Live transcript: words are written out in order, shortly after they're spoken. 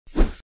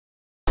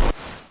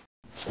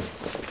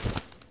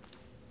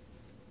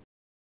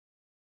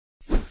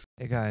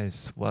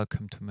guys,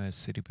 welcome to my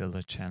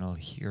citybuilder channel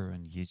here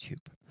on YouTube.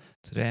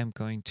 Today I'm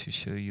going to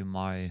show you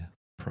my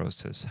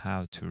process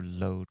how to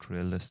load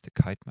realistic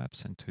height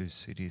maps into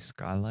city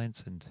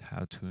skylines and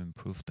how to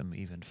improve them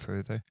even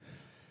further.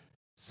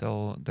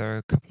 So there are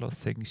a couple of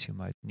things you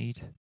might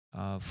need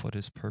for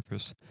this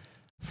purpose.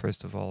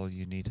 First of all,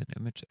 you need an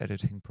image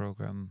editing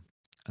program.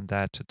 In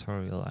that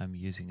tutorial I'm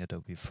using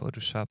Adobe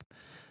Photoshop,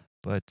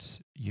 but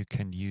you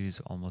can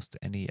use almost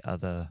any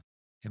other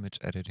image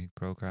editing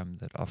program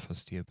that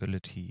offers the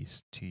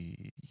abilities to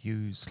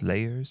use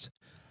layers.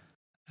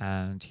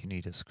 And you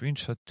need a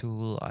screenshot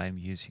tool. I'm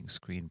using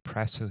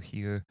Screenpresso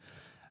here.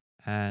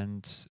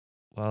 And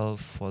well,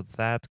 for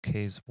that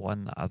case,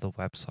 one other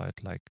website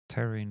like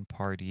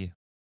terrain.party,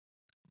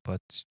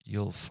 but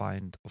you'll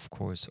find, of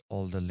course,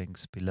 all the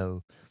links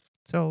below.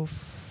 So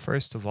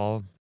first of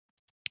all,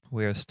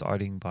 we're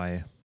starting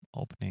by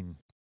opening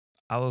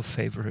our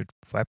favorite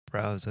web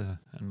browser.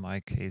 In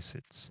my case,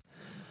 it's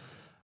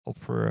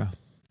Opera.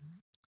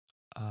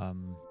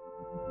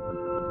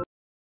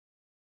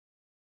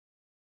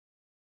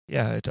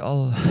 Yeah, it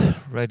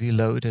already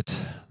loaded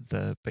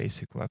the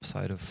basic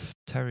website of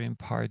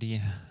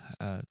terrain.party.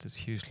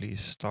 This usually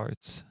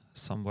starts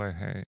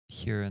somewhere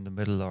here in the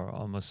middle or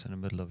almost in the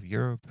middle of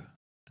Europe,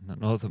 in the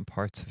northern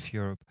parts of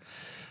Europe.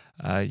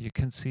 You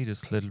can see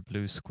this little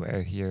blue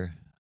square here,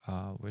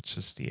 which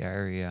is the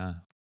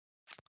area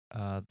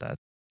that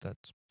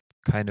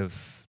kind of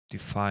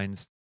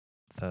defines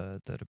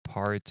the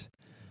part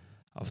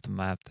of the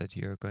map that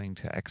you're going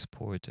to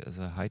export as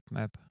a height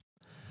map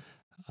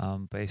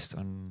based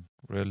on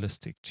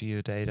realistic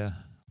geodata.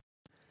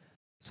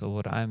 So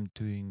what I'm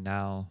doing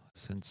now,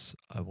 since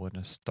I want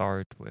to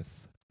start with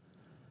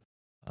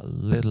a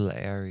little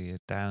area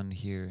down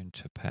here in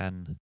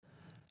Japan,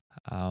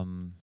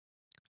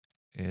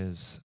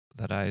 is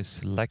that I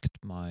select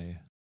my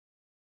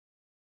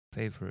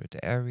favorite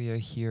area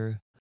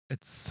here.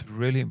 It's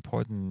really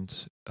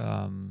important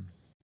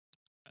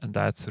in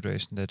that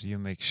situation that you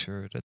make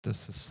sure that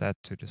this is set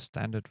to the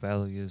standard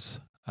values.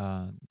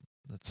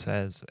 That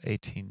says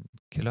 18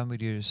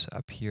 kilometers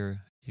up here.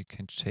 You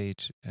can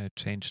change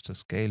the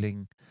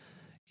scaling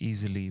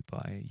easily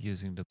by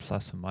using the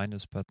plus and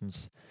minus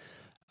buttons.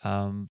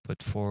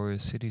 But for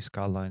city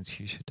skylines,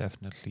 you should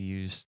definitely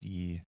use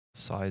the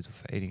size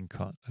of 18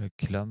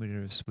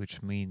 kilometers,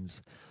 which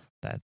means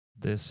that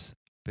this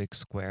big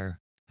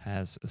square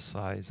has a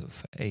size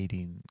of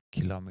 18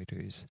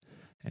 kilometers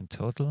in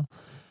total.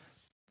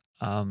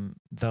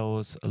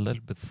 Those a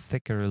little bit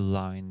thicker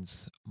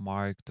lines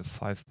mark the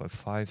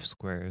 5x5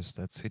 squares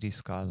that City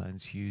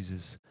Skylines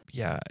uses.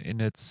 Yeah,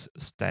 in its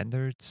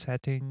standard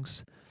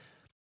settings,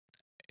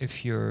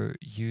 if you're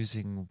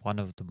using one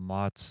of the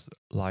mods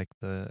like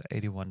the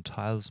 81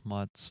 tiles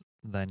mods,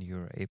 then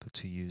you're able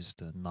to use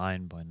the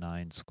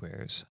 9x9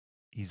 squares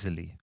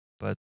easily.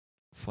 But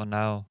for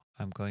now,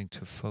 I'm going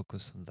to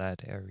focus on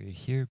that area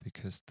here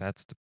because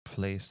that's the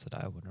place that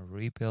I want to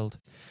rebuild.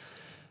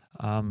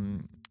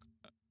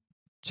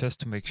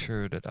 Just to make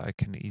sure that I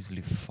can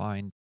easily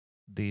find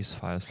these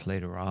files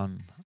later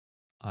on,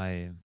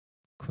 I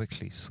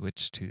quickly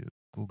switch to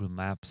Google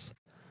Maps,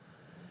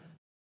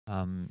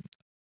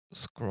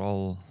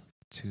 scroll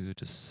to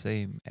the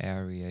same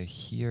area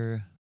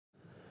here,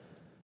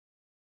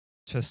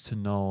 just to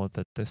know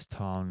that this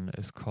town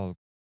is called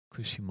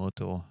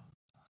Kushimoto,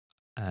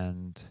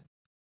 and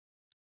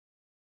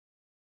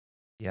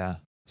yeah,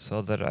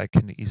 so that I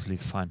can easily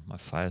find my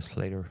files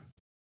later.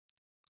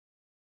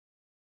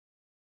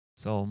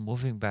 So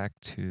moving back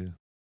to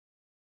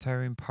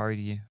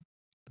terrain.party,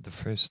 the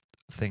first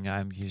thing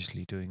I'm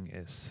usually doing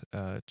is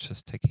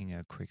just taking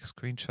a quick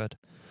screenshot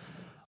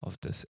of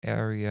this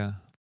area.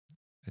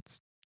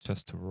 It's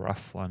just a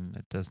rough one.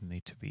 It doesn't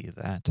need to be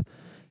that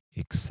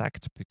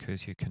exact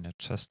because you can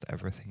adjust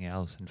everything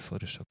else in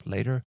Photoshop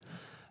later.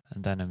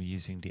 And then I'm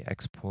using the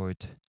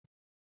export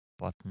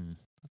button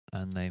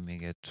and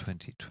naming it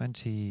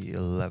 2020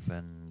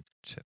 11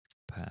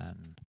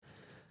 Japan.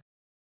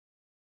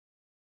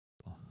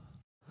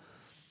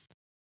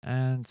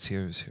 And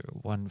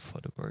 001 for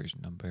the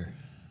version number.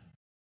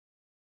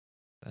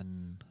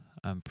 Then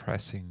I'm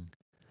pressing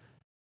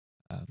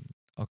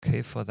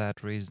OK for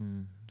that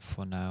reason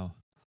for now.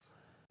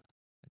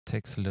 It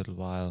takes a little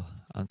while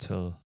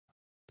until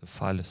the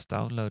file is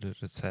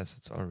downloaded. It says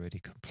it's already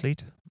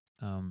complete.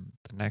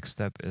 The next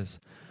step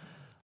is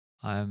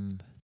I'm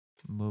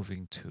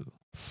moving to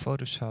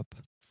Photoshop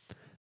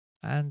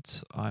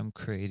and I'm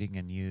creating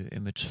a new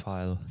image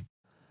file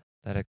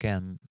that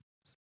again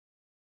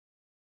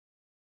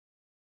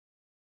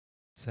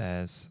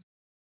says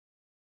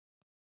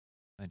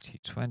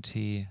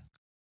 2020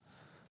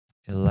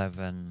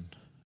 11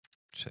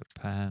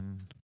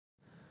 Japan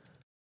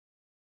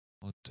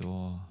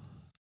Moto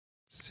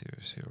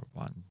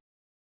 001,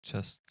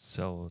 just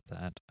so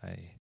that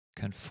I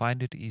can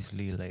find it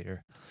easily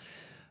later.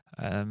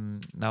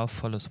 Now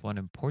follows one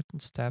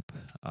important step.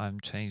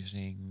 I'm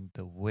changing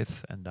the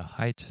width and the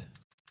height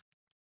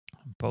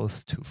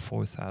both to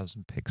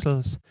 4000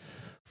 pixels.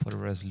 For the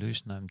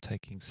resolution, I'm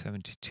taking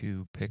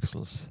 72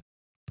 pixels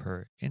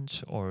per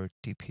inch or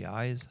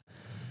DPIs.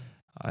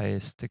 I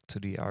stick to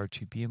the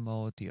RGB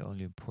mode. The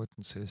only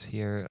importance is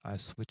here I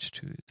switch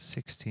to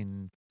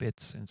 16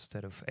 bits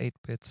instead of 8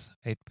 bits.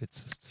 8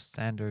 bits is the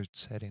standard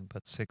setting,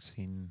 but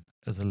 16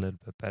 is a little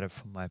bit better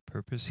for my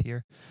purpose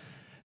here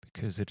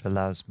because it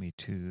allows me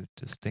to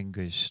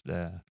distinguish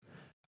the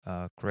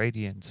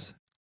gradients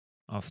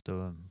of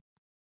the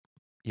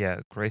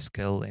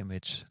grayscale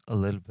image a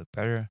little bit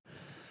better.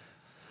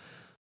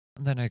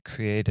 And then I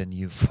create a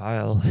new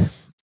file,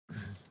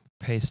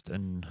 paste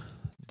in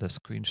the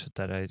screenshot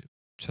that I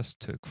just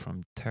took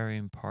from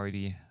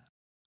terrain.party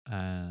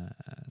and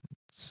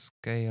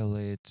scale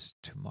it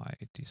to my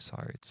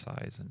desired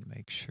size and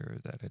make sure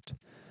that it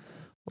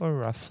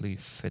roughly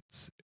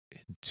fits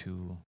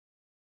into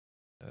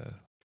the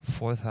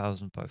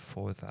 4000 by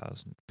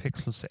 4000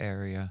 pixels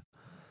area.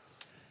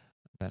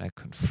 Then I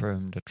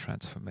confirm the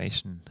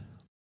transformation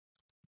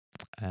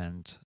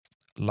and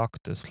lock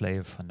this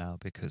layer for now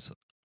because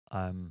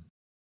I'm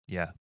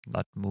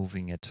not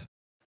moving it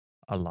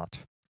a lot.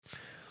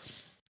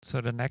 So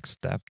the next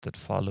step that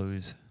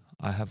follows,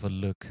 I have a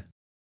look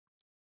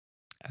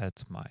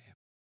at my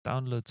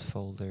downloads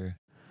folder.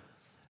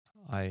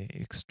 I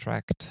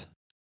extract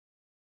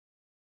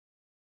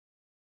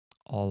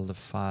all the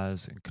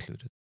files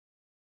included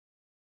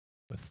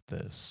with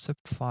the zip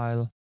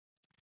file,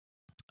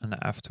 and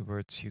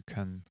afterwards you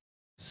can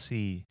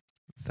see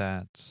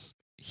that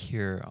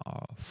here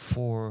are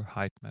 4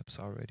 height maps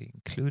already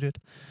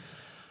included.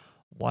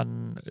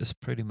 One is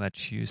pretty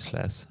much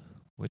useless,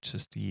 which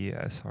is the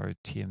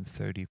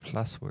SRTM30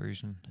 Plus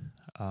version.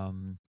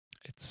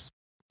 It's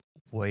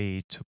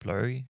way too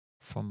blurry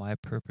for my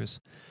purpose,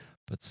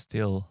 but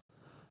still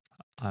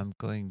I'm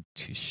going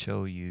to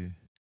show you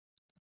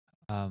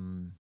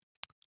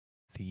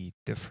the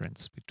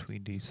difference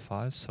between these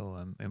files. So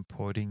I'm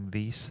importing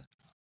these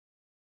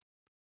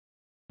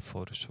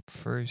Photoshop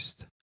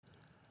first.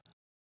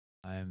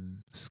 I'm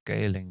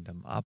scaling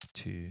them up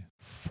to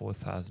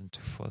 4000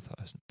 to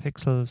 4000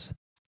 pixels,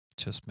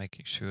 just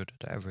making sure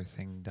that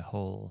everything, the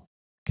whole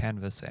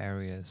canvas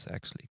area is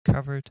actually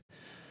covered.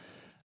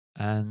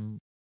 And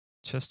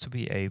just to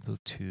be able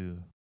to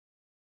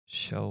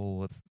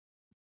show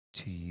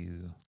to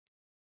you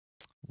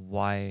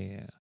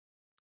why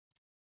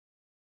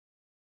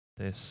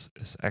this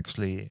is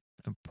actually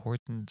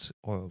important,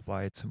 or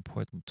why it's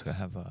important to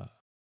have a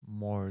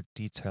more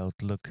detailed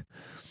look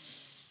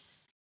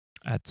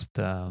at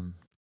the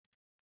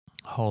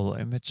whole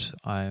image,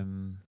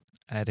 I'm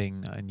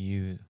adding a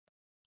new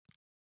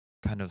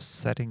kind of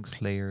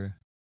settings layer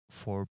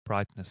for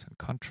brightness and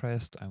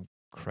contrast. I'm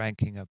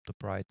cranking up the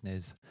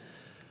brightness,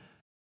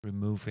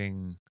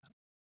 removing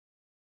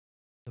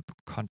the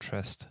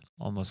contrast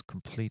almost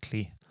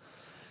completely,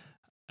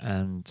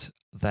 and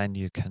then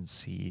you can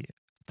see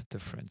the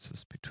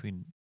differences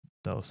between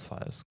those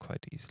files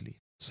quite easily.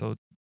 So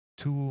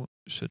 2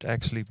 should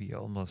actually be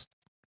almost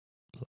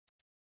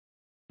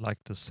like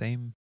the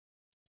same,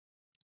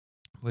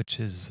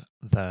 which is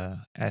the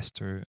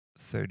Aster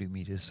 30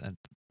 meters, and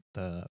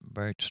the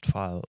merged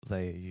file,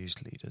 they are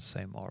usually the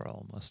same or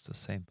almost the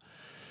same.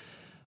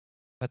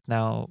 But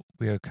now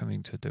we are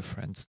coming to a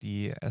difference.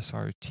 The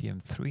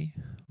SRTM3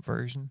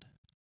 version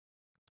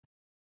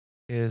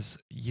is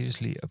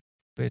usually a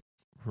bit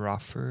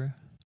rougher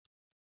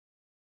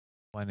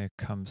when it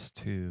comes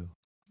to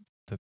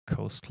the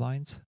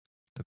coastlines,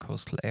 the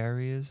coastal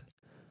areas.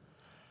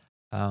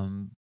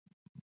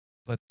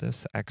 But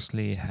this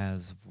actually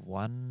has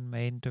one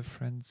main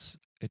difference.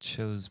 It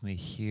shows me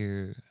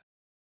here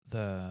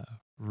the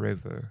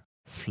river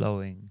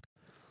flowing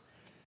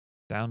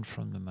down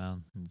from the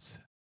mountains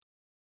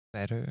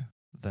better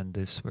than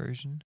this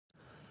version.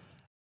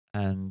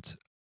 And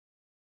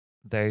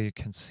there you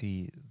can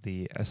see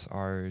the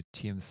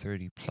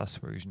SRTM30 Plus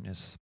version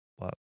is,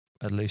 well,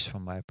 at least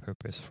from my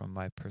purpose, from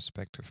my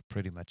perspective,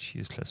 pretty much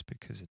useless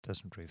because it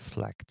doesn't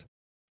reflect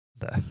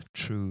the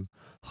true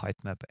height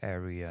map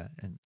area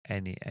in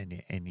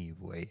any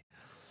way.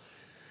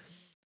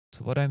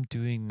 So what I'm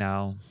doing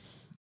now,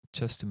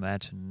 just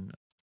imagine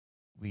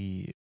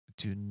we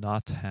do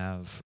not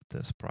have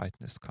this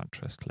brightness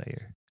contrast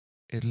layer.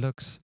 It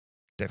looks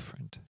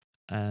different.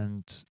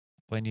 And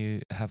when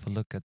you have a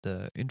look at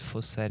the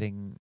info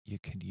setting, you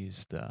can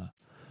use the,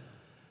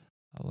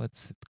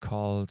 what's it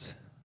called?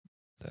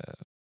 The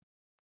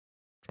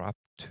drop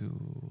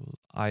tool,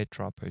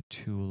 eyedropper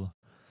tool.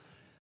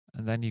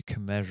 And then you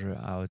can measure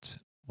out,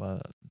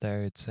 well,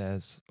 there it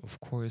says, of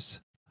course,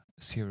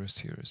 000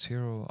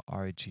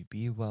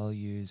 RGB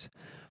values.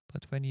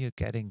 But when you're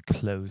getting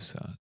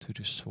closer to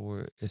the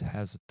shore, it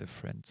has a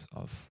difference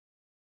of,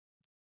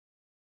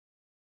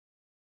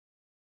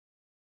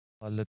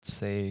 well, let's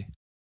say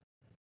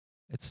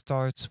it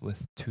starts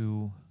with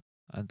 2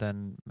 and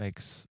then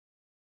makes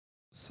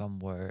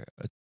somewhere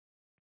a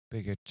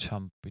bigger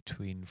jump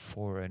between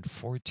 4 and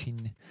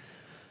 14.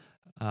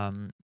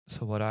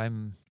 So what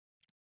I'm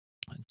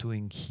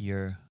doing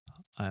here,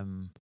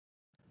 I'm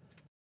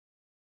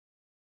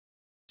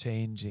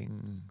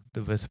changing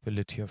the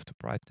visibility of the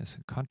brightness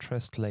and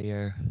contrast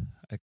layer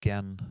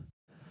again.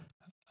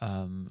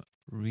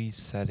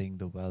 resetting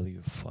the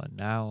value for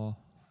now.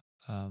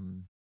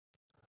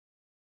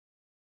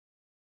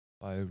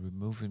 By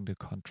removing the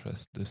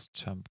contrast, this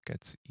jump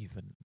gets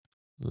even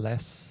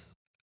less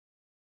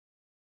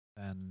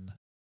than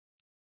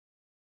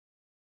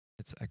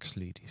it's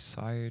actually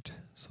desired.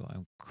 So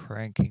I'm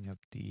cranking up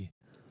the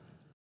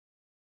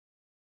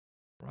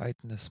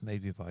brightness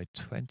maybe by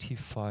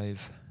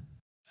 25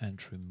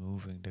 and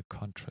removing the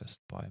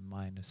contrast by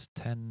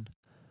 -10.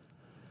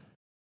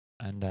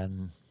 And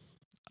then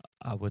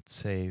I would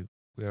say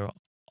we're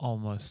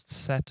almost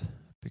set,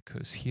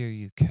 because here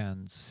you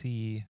can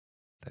see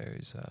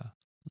there's a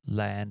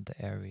land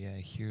area,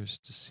 here's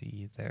the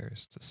sea,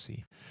 there's the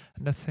sea.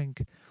 And I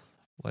think,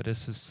 well,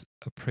 this is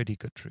a pretty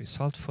good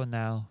result for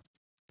now.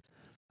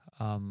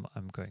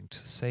 I'm going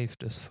to save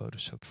this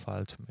Photoshop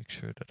file to make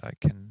sure that I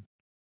can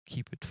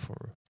keep it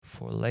for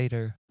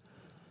later,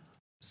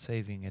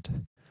 saving it.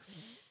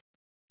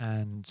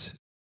 And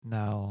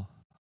now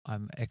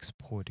I'm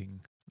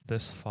exporting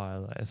this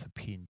file as a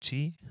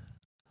PNG,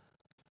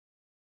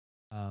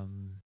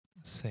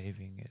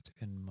 saving it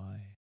in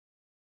my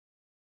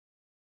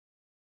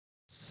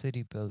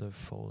citybuilder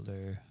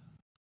folder.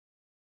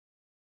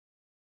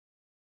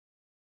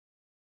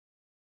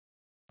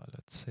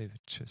 Let's save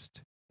it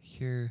just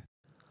here.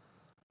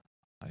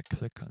 I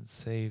click on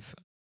save,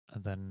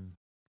 and then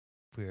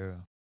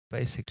we're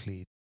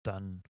basically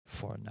done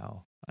for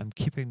now. I'm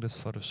keeping this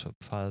Photoshop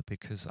file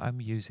because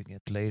I'm using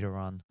it later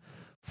on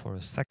for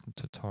a second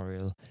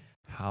tutorial,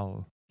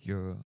 how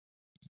you're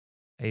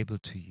able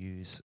to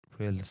use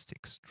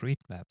realistic street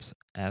maps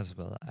as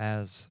well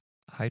as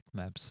height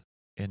maps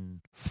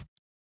in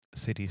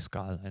city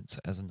skylines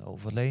as an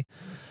overlay,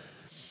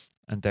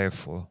 and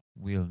therefore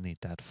we'll need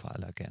that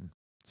file again.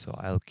 So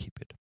I'll keep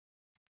it.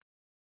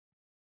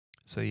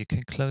 So you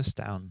can close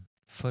down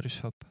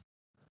Photoshop,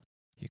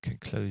 you can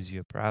close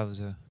your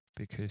browser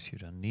because you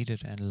don't need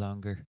it any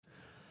longer.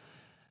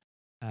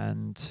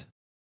 And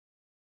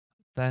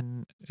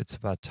then it's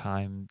about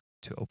time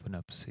to open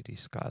up City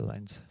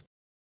Skylines.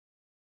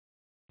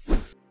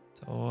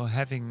 So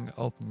having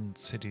opened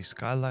City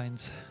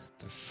Skylines,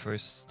 the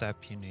first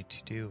step you need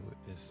to do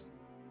is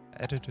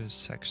editor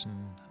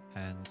section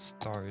and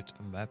start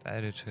a map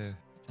editor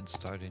and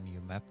start a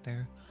new map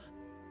there.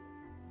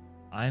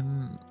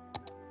 I'm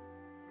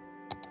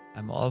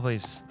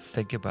always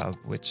thinking about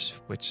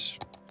which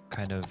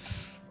kind of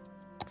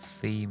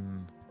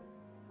theme,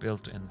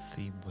 built-in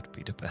theme would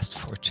be the best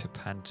for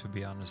Japan. To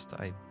be honest,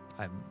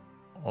 I'm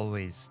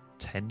always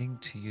tending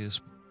to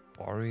use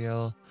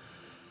Boreal,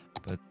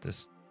 but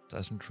this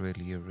doesn't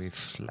really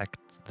reflect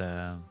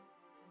the,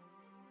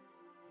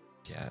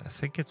 I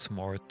think it's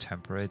more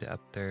temperate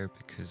up there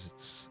because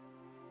it's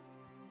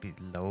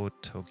below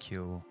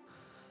Tokyo.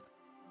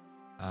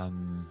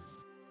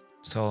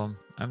 So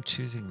I'm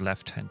choosing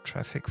left-hand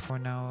traffic for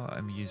now.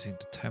 I'm using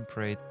the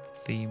temperate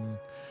theme,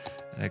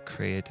 and I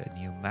create a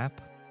new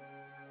map.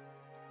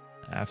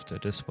 After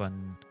this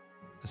one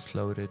is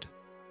loaded,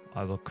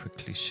 I will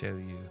quickly show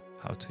you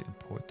how to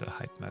import the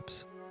height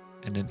maps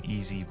in an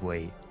easy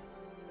way.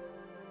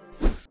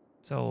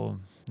 So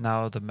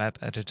now the map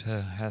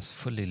editor has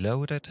fully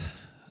loaded,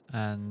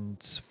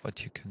 and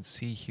what you can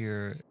see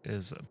here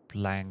is a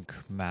blank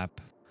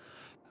map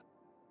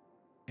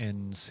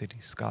in City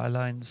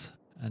Skylines,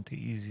 and the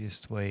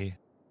easiest way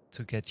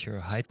to get your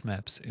height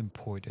maps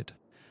imported.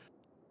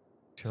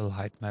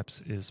 Height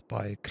maps is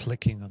by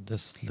clicking on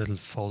this little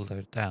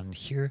folder down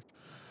here.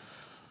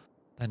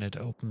 Then it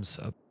opens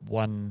up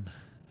one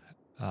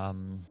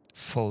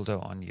folder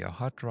on your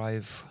hard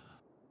drive.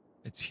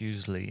 It's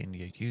usually in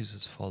your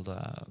users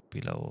folder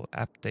below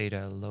app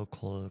data,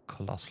 local,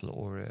 colossal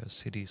aura,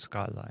 city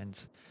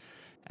skylines,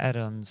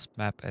 add-ons,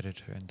 map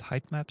editor, and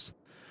height maps.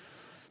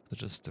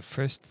 That is the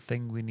first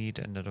thing we need,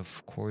 and then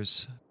of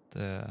course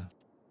the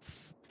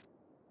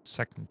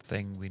second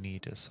thing we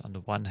need is, on the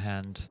one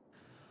hand,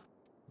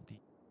 the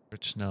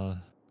original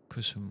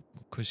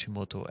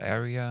Kushimoto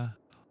area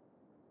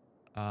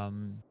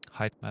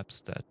height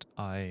maps that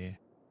I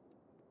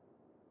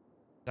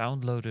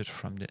downloaded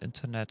from the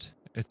internet.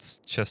 It's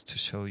just to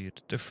show you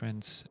the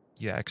difference.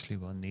 You actually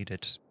will need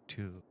it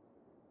to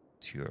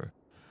your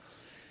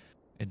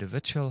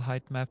individual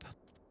height map,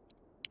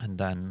 and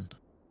then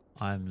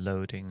I'm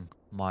loading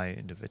my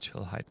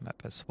individual height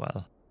map as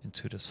well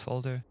into this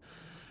folder,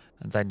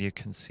 and then you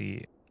can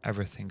see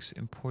everything's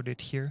imported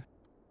here.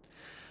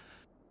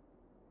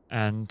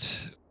 And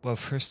well,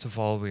 first of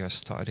all, we are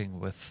starting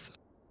with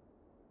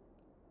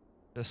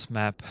this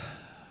map,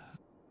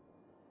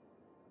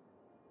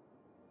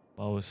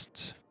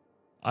 most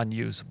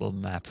unusable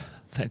map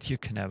that you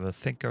can ever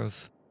think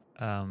of,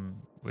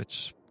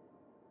 which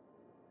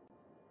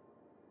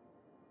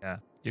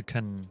you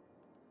can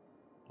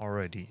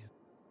already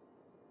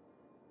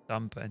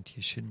dump and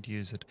you shouldn't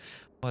use it.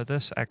 Well,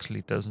 this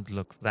actually doesn't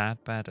look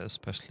that bad,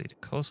 especially the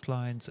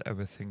coastlines.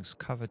 Everything's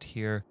covered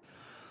here.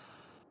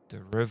 The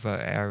river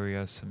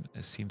area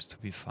seems to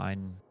be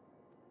fine.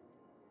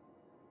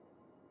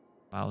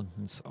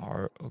 Mountains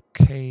are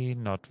okay,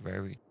 not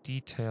very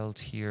detailed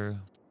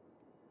here.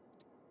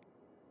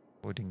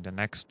 Avoiding the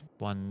next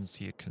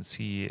ones, you can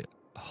see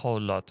a whole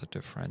lot of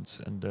difference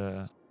in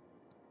the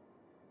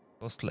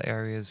coastal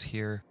areas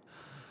here.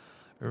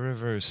 The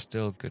river is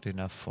still good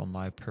enough for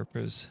my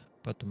purpose,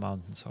 but the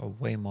mountains are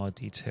way more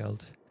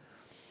detailed.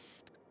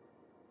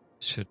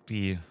 Should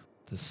be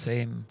the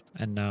same,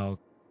 and now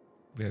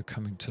we are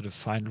coming to the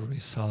final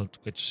result,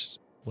 which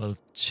will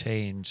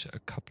change a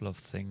couple of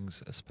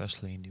things,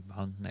 especially in the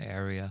mountain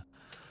area.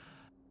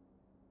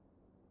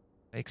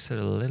 Makes it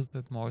a little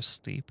bit more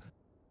steep,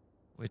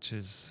 which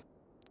is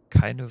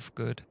kind of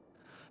good,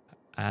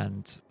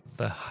 and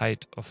the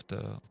height of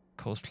the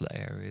coastal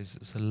areas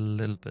is a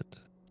little bit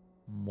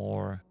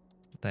more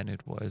than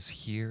it was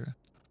here,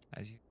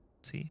 as you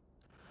can see.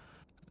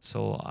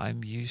 So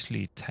I'm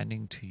usually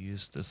tending to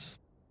use this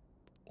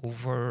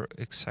over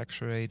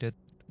exaggerated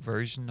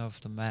version of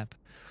the map,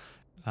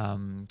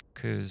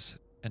 because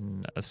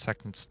in a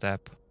second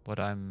step what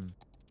I'm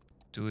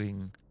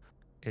doing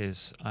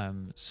is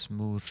I'm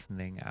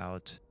smoothing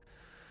out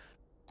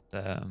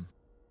the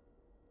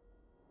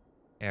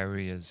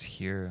areas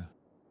here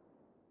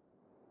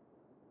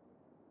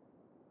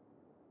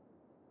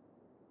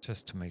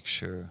just to make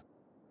sure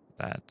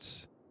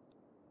that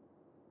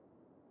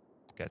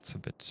gets a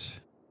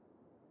bit,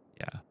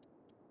 yeah,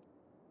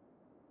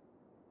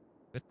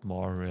 a bit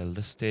more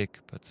realistic,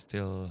 but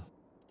still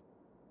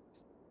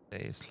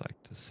stays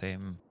like the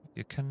same.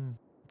 You can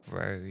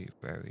very,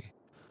 very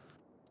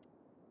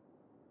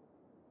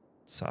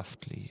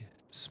softly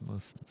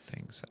smoothen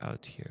things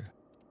out here.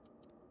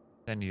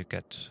 Then you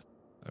get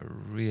a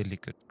really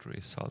good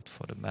result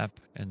for the map.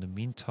 In the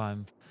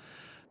meantime,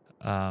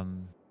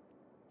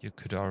 you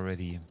could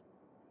already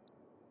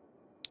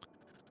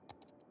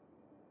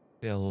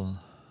fill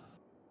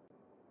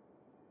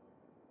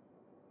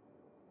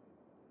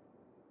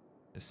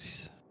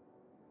this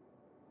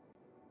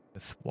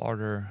with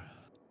water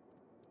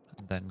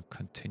and then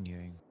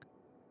continuing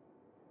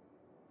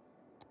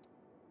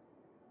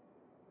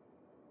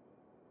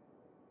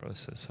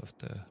process of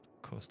the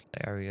coastal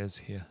areas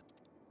here.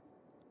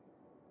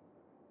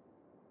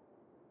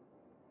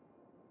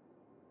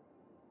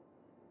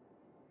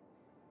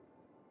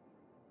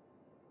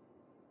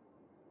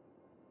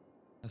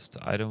 Just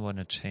I don't want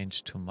to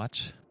change too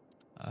much,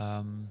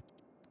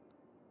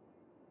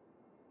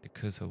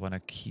 because I want to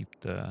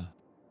keep the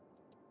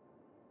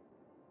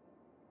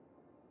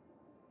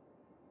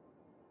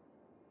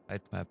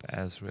heightmap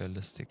as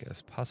realistic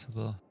as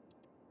possible.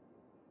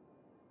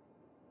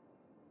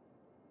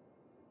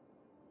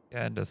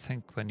 Yeah, and I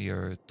think when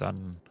you're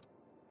done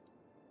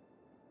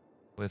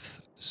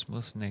with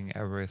smoothing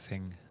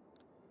everything,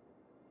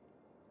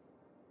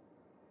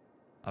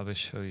 I will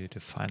show you the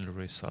final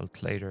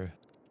result later.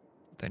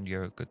 Then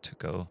you're good to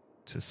go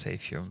to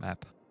save your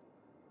map.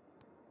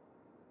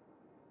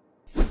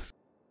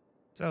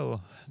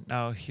 So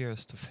now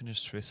here's the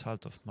finished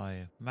result of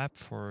my map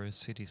for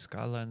city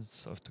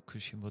skylines of the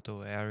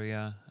Kushimoto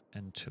area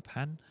in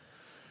Japan.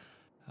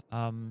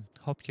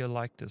 Hope you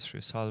like this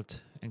result.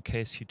 In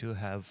case you do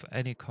have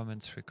any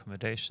comments,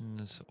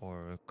 recommendations,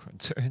 or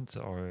concerns,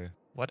 or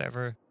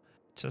whatever,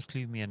 just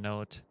leave me a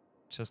note,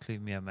 just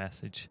leave me a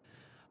message.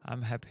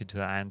 I'm happy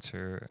to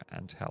answer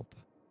and help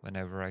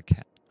whenever I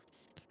can.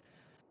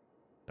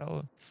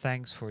 So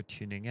thanks for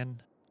tuning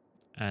in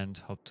and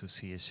hope to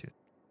see you soon.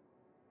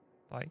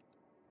 Bye.